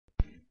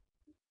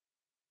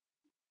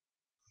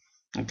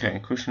Okay,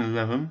 question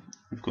 11.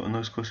 We've got a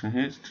nice question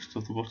here. It's just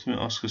off the bottom. It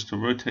asks us to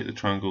rotate the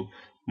triangle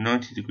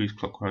 90 degrees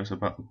clockwise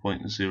about the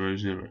point 0,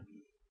 0.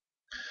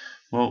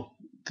 Well,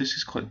 this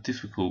is quite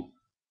difficult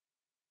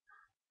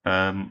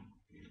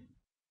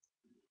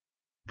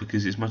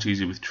because it's much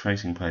easier with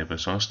tracing paper.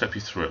 So I'll step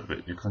you through it,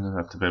 but you kind of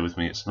have to bear with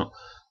me. It's not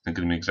going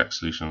to be an exact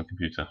solution on the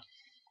computer.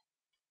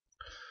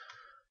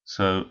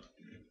 So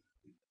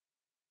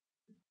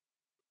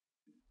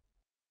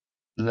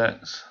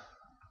let's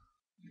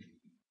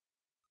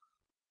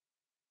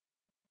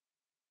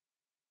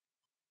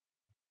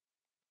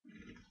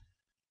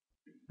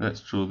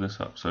draw this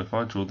up. So if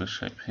I draw this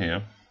shape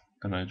here,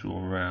 and I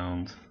draw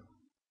around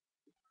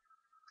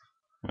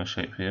my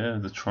shape here,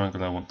 the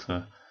triangle I want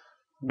to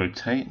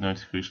rotate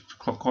 90 degrees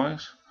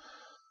clockwise.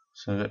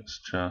 So let's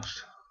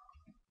just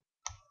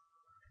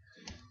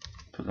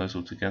put those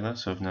all together.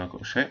 So I've now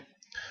got a shape.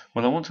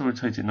 Well, I want to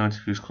rotate it 90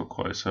 degrees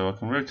clockwise, so I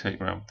can rotate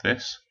around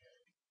this.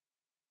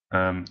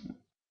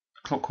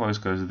 Clockwise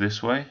goes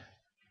this way,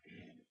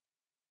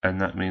 and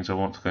that means I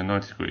want to go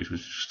 90 degrees, which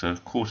is just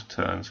a quarter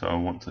turn, so I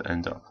want to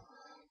end up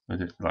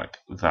with it like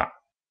that.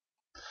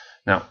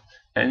 Now,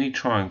 any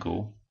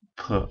triangle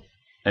put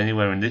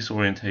anywhere in this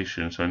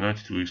orientation, so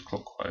 90 degrees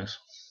clockwise,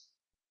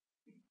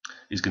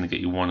 is going to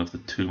get you one of the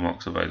two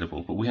marks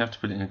available, but we have to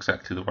put it in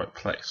exactly the right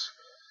place.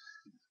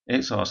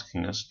 It's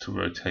asking us to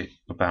rotate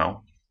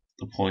about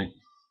the point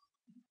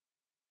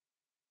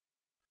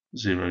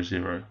 0,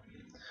 0.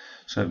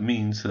 So it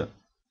means that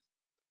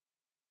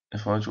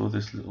if I draw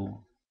this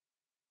little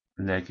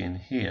leg in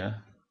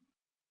here,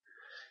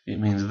 it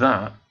means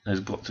that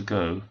has got to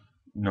go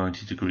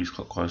 90 degrees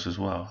clockwise as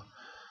well.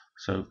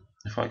 So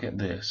if I get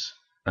this,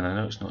 and I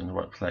know it's not in the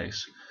right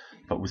place,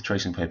 but with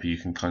tracing paper you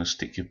can kind of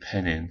stick your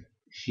pen in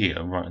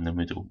here, right in the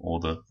middle, or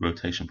the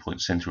rotation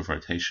point, center of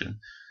rotation,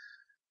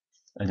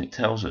 and it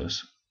tells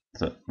us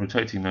that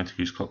rotating 90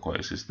 degrees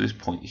clockwise is this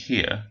point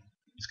here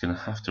is going to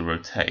have to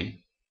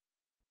rotate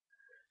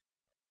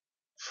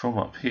from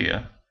up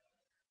here.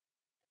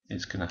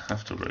 It's going to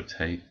have to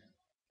rotate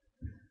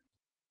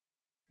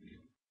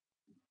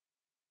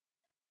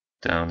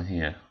down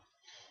here.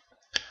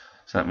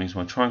 So that means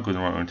my triangle in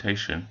the right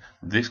rotation,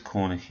 this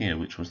corner here,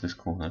 which was this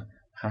corner,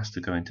 has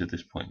to go into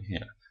this point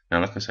here.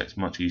 Now, like I said, it's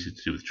much easier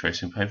to do with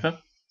tracing paper,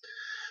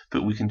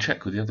 but we can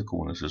check with the other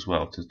corners as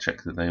well to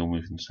check that they all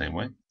move in the same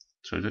way.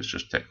 So let's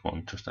just take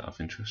one just out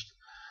of interest.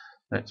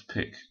 Let's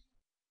pick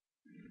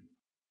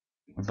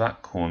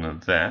that corner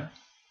there,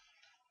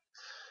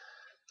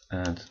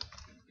 and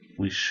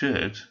we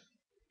should,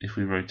 if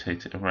we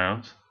rotate it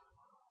around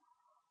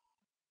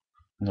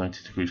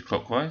 90 degrees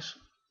clockwise,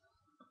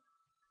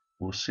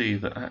 we'll see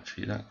that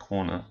actually that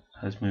corner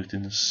has moved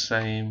in the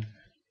same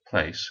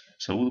place.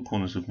 So all the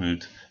corners have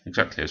moved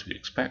exactly as we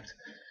expect.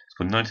 It's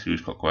gone 90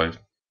 degrees clockwise,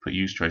 but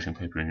use tracing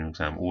paper in your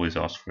exam, always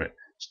ask for it.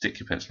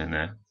 Stick your pencil in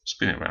there,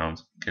 spin it around,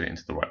 get it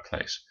into the right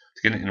place.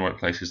 To get it in the right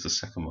place is the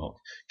second mark.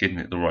 Getting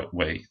it the right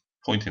way,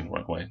 pointing the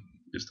right way,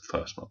 is the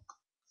first mark.